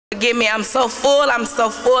forgive me. I'm so full, I'm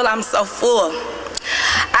so full, I'm so full.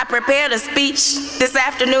 I prepared a speech this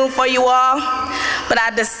afternoon for you all, but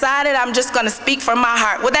I decided I'm just going to speak from my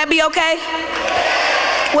heart. Would that be okay?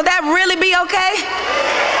 Would that really be okay?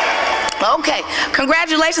 Okay.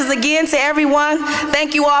 Congratulations again to everyone.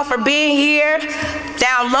 Thank you all for being here.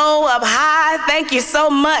 Down low, up high, thank you so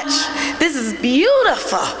much. This is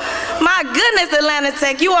beautiful. My goodness, Atlanta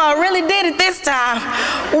Tech, you all really did it this time.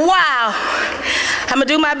 Wow. I'm gonna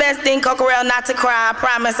do my best thing, Cocorell, not to cry. I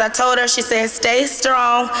promise. I told her, she said, stay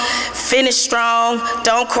strong, finish strong,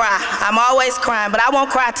 don't cry. I'm always crying, but I won't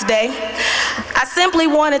cry today. I simply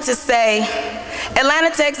wanted to say, Atlanta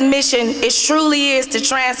Tech's mission truly is to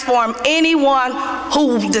transform anyone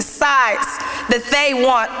who decides that they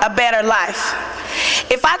want a better life.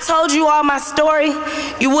 If I told you all my story,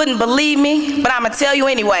 you wouldn't believe me, but I'm gonna tell you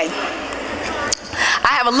anyway.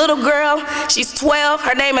 I have a little girl, she's 12,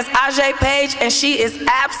 her name is Ajay Page, and she is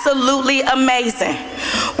absolutely amazing.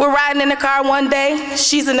 We're riding in the car one day,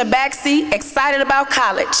 she's in the back seat, excited about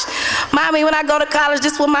college. Mommy, when I go to college,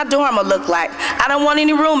 this is what my dorm will look like. I don't want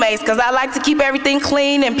any roommates because I like to keep everything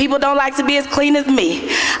clean and people don't like to be as clean as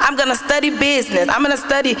me. I'm gonna study business,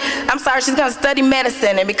 she's gonna study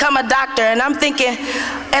medicine and become a doctor, and I'm thinking,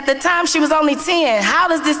 at the time she was only 10, how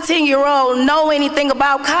does this 10-year-old know anything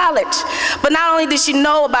about college? But not only did she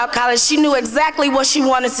know about college, she knew exactly what she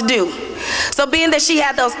wanted to do. So being that she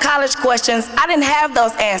had those college questions, I didn't have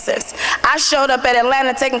those answers. I showed up at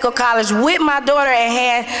Atlanta Technical College with my daughter at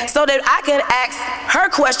hand so that I could ask her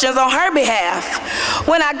questions on her behalf.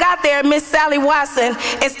 When I got there, Miss Sally Watson,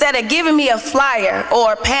 instead of giving me a flyer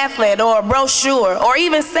or a pamphlet or a brochure or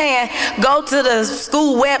even saying, go to the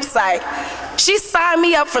school website, she signed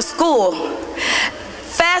me up for school.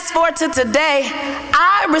 Fast forward to today,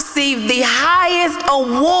 I received the highest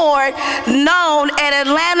award known at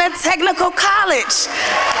Atlanta Technical College.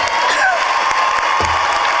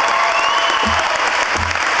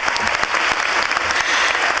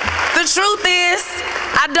 The truth is,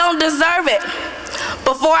 I don't deserve it.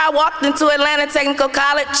 Before I walked into Atlanta Technical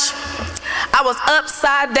College, I was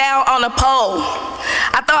upside down on a pole.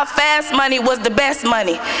 I thought fast money was the best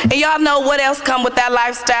money. And y'all know what else come with that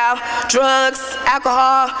lifestyle. Drugs,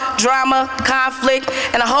 alcohol, drama, conflict,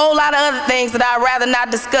 and a whole lot of other things that I'd rather not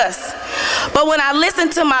discuss. But when I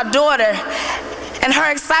listened to my daughter and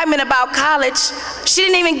her excitement about college, she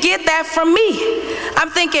didn't even get that from me. I'm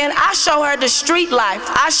thinking, I show her the street life.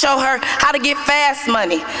 I show her how to get fast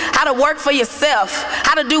money, how to work for yourself,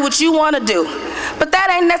 how to do what you want to do. But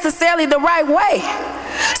that ain't necessarily the right way.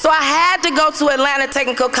 So I had to go to Atlanta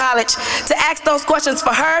Technical College to ask those questions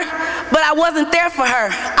for her, but I wasn't there for her.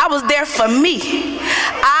 I was there for me.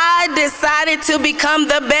 I decided to become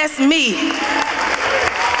the best me.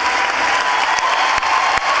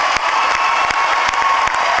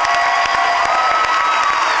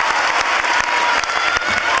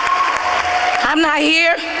 I'm not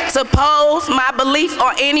here to pose my belief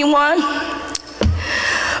on anyone,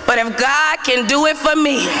 but if God can do it for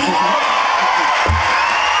me,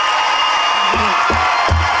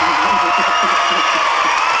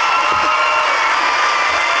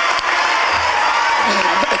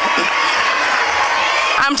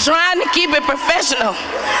 I'm trying to keep it professional,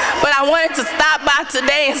 but I wanted to stop by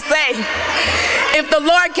today and say, if the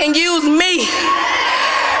Lord can use me,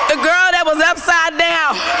 the girl that was upside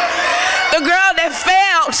down, the girl that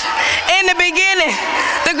failed in the beginning,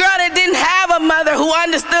 the girl that didn't have a mother who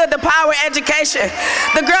understood the power of education,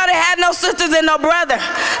 the girl that had no sisters and no brother,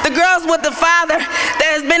 the girls with the father that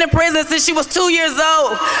has been in prison since she was 2 years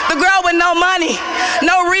old, the girl with no money,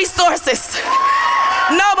 no resources,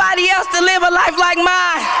 nobody else to live a life like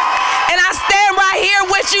mine. And I stand right here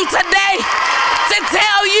with you today to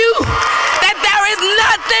tell you that there is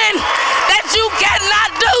nothing that you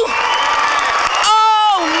cannot do.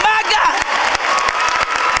 Oh my God.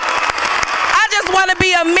 I just want to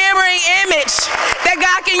be a mirroring image that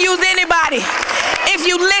God can use anybody. If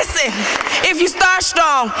you listen, if you start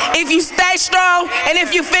strong, if you stay strong, and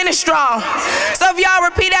if you finish strong. So if y'all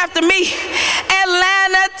repeat after me,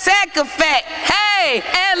 Atlanta Tech Effect. Hey,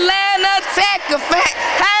 Atlanta Tech Effect.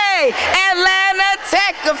 Hey, Atlanta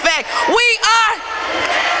Tech Effect. We are,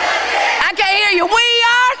 I can't hear you. We